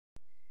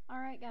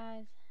Alright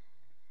guys,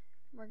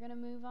 we're gonna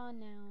move on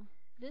now.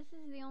 This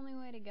is the only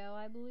way to go,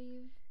 I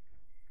believe.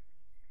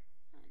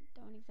 I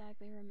don't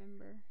exactly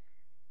remember.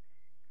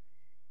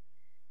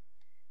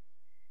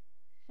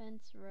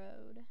 Fence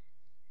road.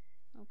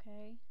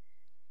 Okay.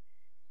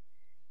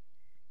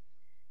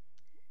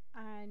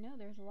 I know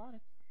there's a lot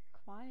of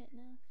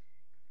quietness.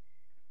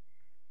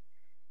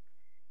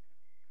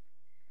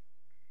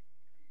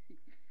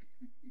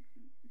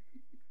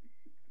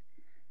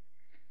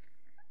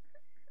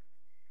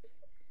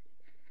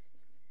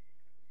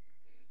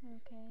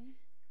 Okay.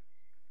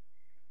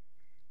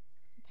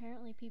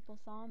 Apparently people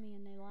saw me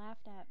and they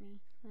laughed at me.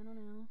 I don't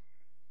know.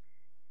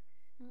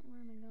 Oh, where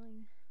am I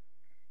going?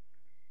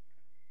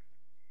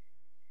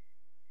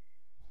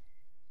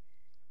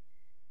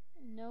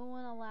 No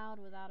one allowed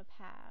without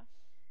a pass.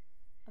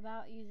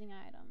 About using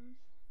items.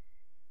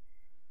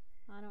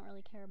 I don't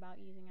really care about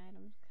using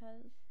items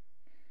because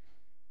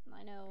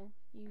I know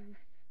you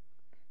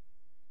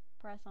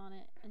press on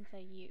it and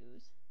say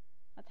use.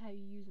 That's how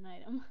you use an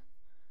item.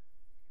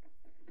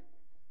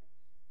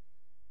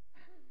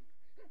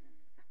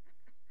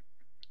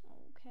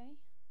 Okay.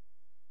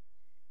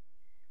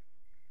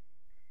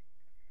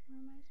 Where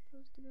am I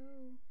supposed to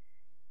go?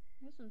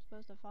 I guess I'm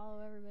supposed to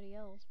follow everybody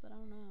else, but I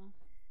don't know.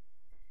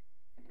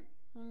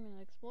 I'm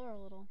gonna explore a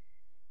little.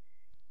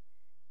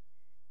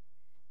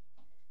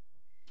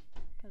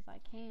 Because I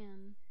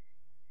can.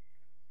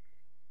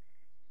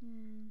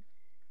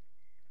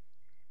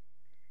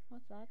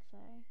 What's that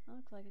say? That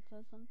looks like it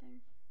says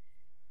something.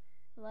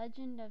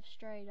 Legend of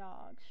Stray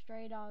Dog.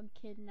 Stray dog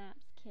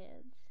kidnaps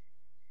kids.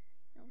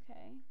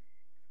 Okay.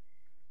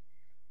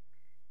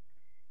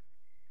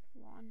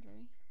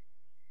 Laundry.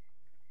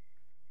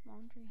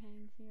 Laundry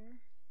hangs here.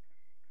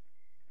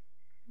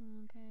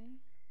 Okay.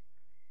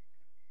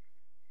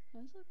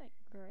 Those look like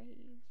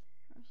graves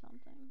or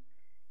something.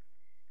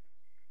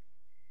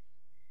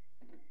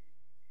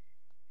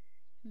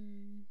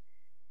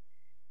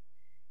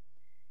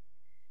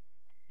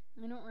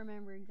 I don't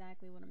remember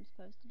exactly what I'm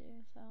supposed to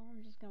do, so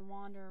I'm just gonna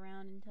wander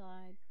around until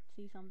I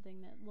see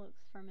something that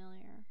looks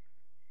familiar.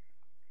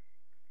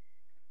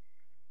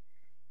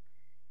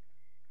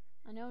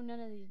 I know none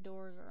of these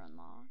doors are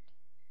unlocked.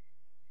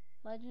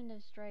 Legend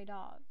of Stray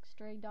Dog.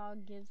 Stray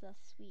dog gives us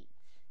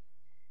sweets.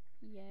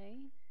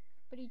 Yay.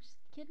 But he just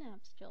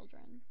kidnaps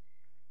children.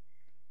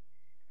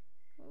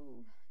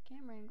 Ooh,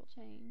 camera angle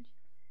change.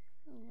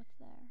 Ooh, what's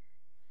there?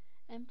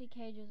 Empty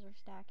cages are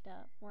stacked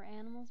up. Were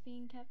animals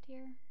being kept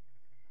here?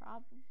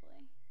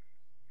 Probably.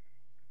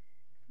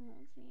 I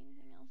don't see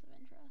anything else of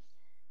interest.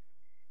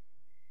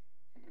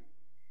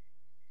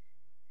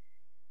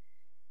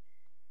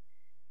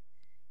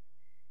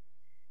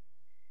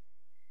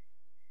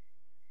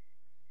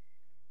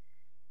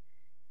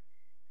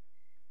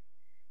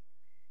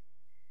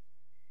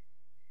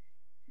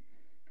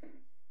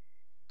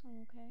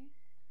 Okay.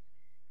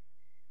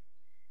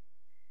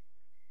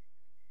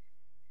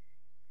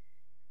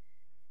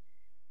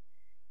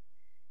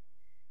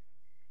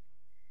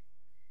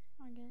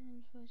 I guess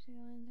I'm supposed to go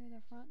in through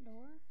the front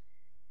door?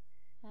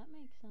 That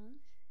makes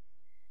sense.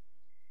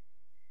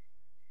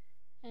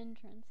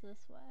 Entrance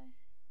this way.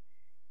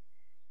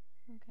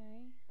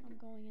 Okay, I'm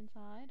going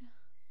inside.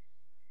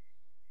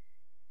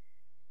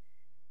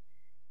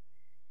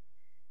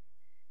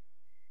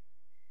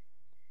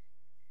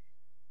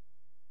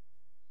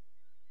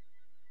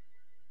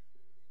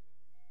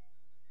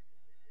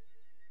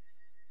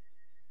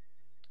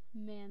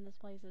 Man, this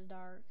place is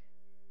dark.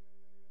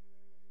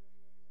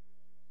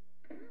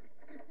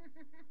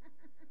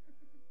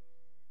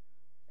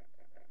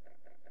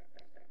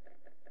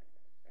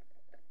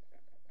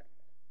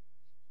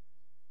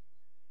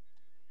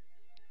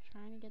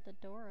 Trying to get the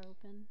door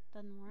open.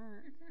 Doesn't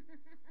work.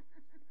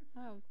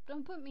 Oh,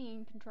 don't put me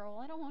in control.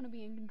 I don't want to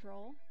be in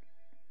control.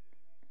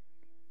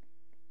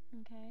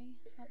 Okay.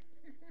 Up.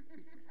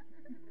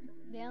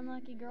 The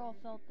unlucky girl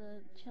felt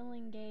the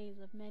chilling gaze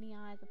of many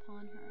eyes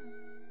upon her.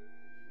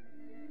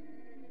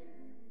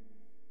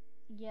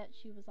 Yet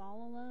she was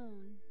all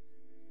alone.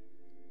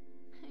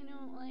 I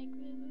don't like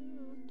this. It's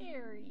so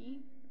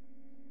scary.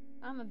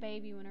 I'm a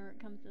baby whenever it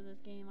comes to this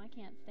game. I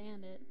can't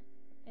stand it.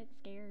 It's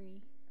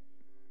scary.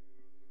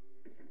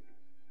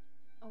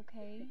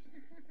 Okay.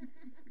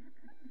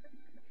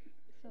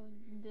 So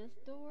this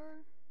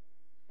door?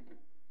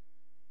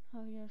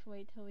 Oh, just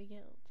wait till we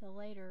get to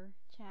later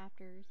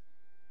chapters.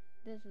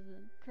 This is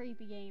a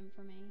creepy game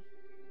for me.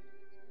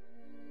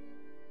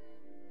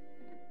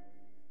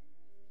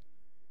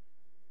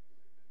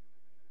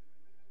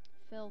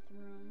 Filth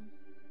room.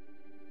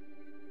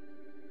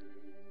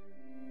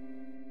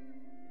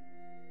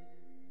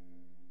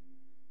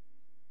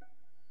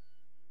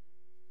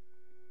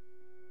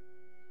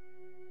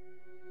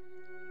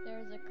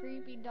 There's a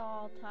creepy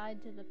doll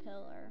tied to the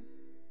pillar.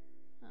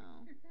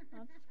 Oh,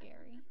 that's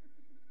scary.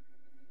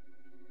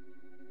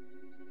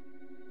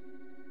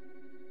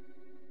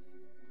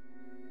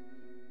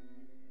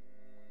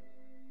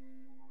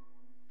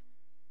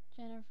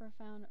 Jennifer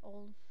found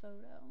old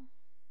photo.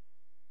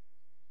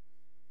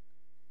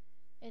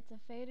 It's a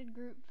faded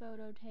group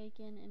photo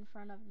taken in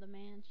front of the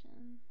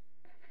mansion.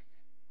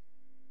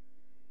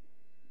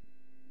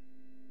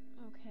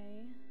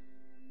 Okay.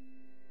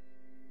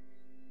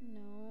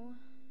 No,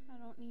 I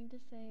don't need to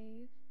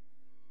save.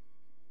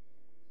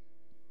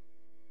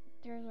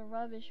 There's a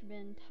rubbish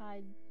bin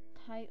tied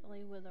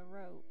tightly with a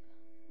rope.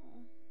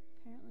 Oh,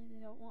 apparently they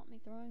don't want me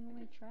throwing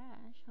away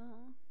trash,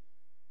 huh?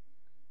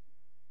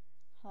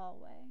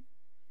 Hallway.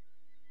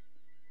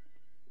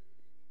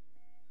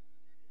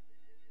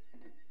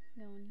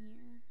 Going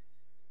here.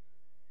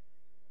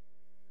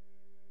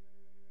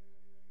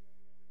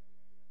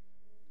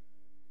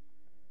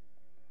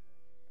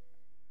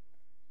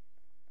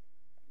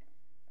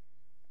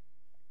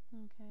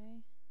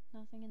 Okay.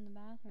 Nothing in the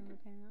bathroom,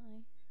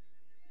 apparently.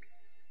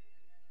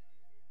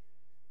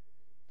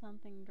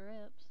 Something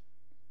drips.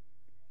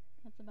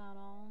 That's about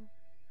all.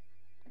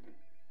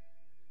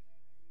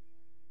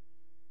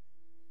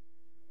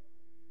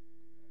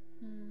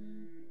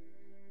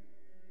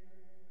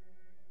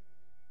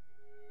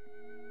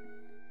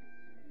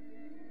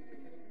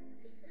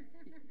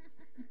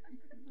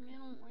 I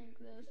don't like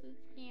this.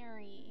 It's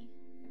scary.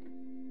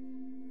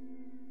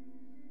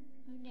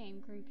 This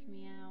game creeps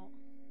me out.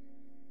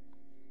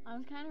 I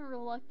was kind of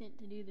reluctant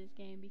to do this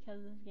game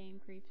because this game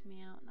creeps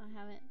me out. I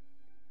haven't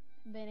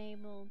been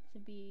able to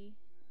be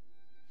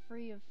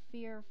free of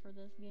fear for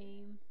this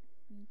game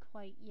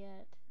quite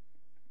yet.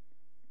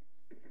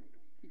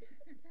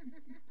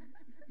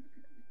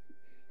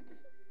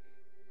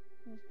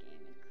 This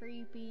game is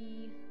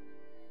creepy.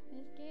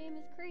 This game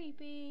is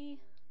creepy.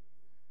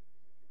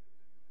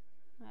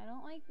 I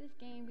don't like this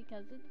game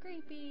because it's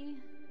creepy.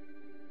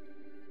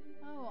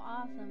 Oh,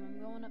 awesome. I'm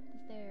going up the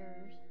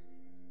stairs.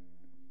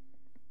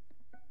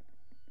 I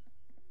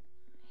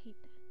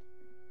hate that.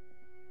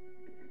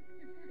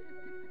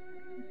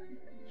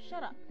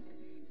 Shut up.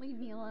 Leave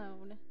me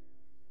alone.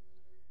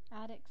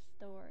 Attic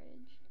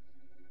storage.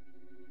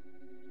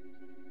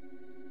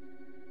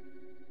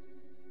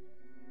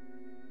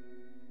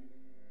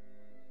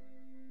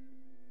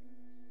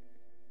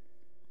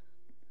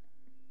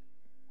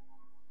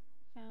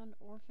 Found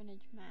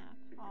orphanage map.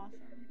 Awesome.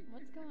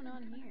 What's going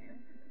on here?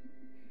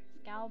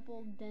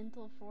 Scalpel,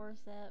 dental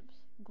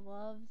forceps,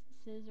 gloves,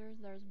 scissors.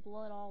 There's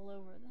blood all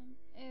over them.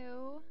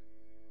 Ew.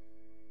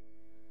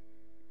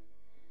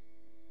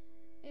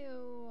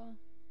 Ew.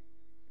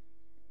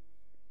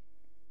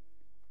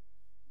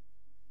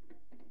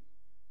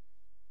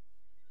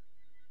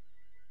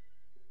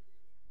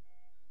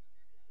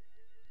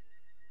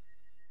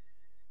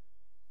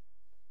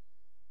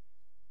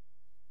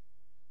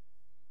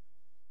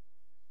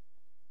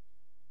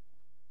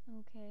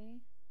 Okay.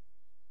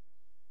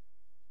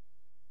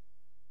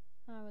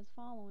 I was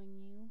following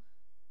you.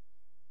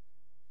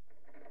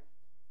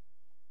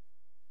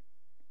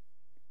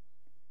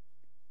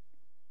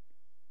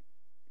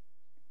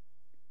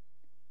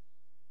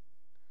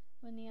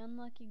 When the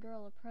unlucky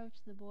girl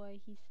approached the boy,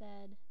 he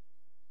said,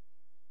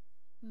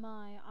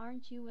 "My,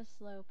 aren't you a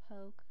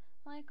slowpoke?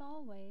 Like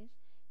always.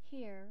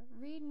 Here,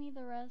 read me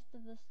the rest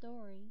of the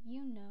story.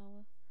 You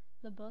know,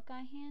 the book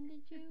I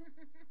handed you?"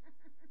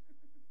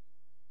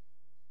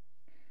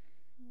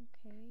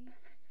 Okay.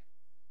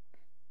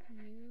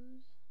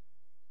 Use.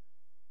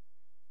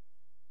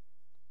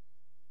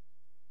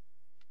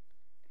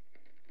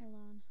 Hold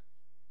on.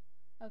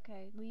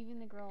 Okay, leaving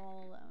the girl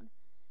all alone.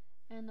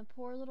 And the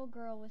poor little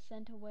girl was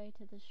sent away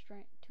to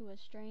a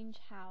strange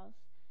house.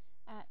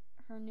 At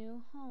her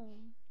new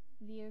home,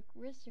 the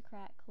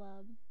aristocrat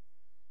club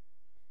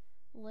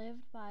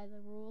lived by the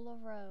rule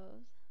of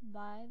Rose.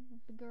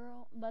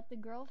 But the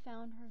girl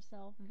found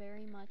herself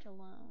very much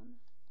alone.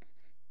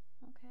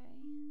 Okay.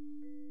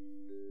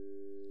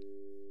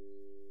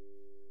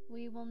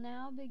 We will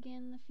now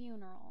begin the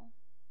funeral.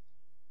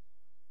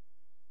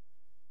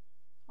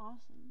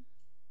 Awesome.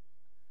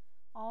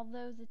 All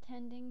those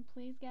attending,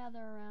 please gather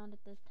around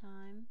at this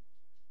time.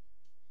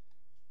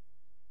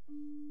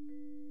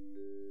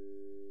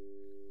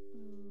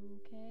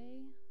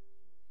 Okay.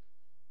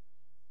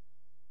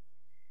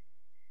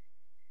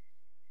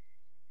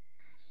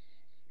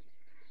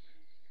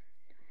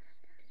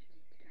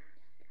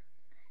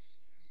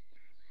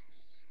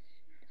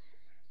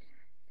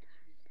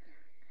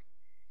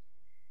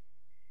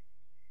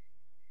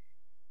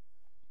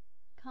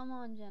 Come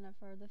on,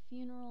 Jennifer. The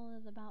funeral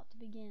is about to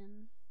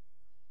begin.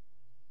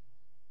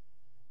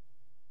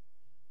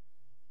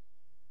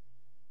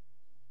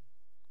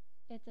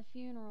 It's a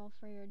funeral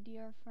for your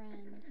dear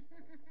friend.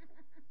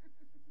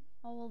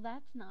 Oh, well,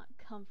 that's not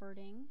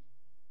comforting.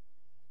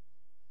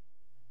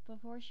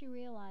 Before she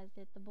realized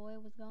it, the boy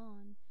was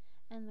gone,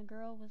 and the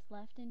girl was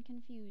left in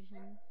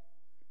confusion.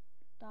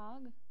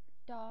 Dog?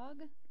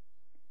 Dog?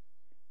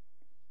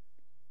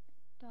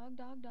 Dog,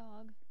 dog,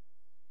 dog.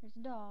 There's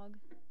a dog.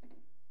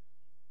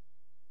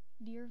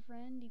 Dear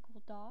friend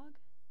equal dog?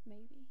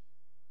 Maybe.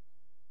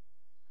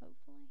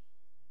 Hopefully.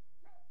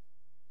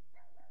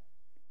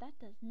 That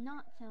does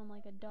not sound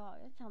like a dog.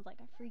 That sounds like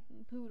a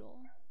freaking poodle.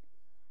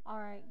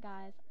 Alright,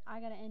 guys. I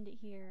gotta end it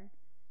here.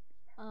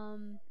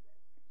 I'll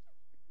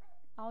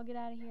get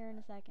out of here in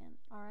a second.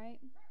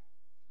 Alright?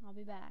 I'll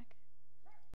be back.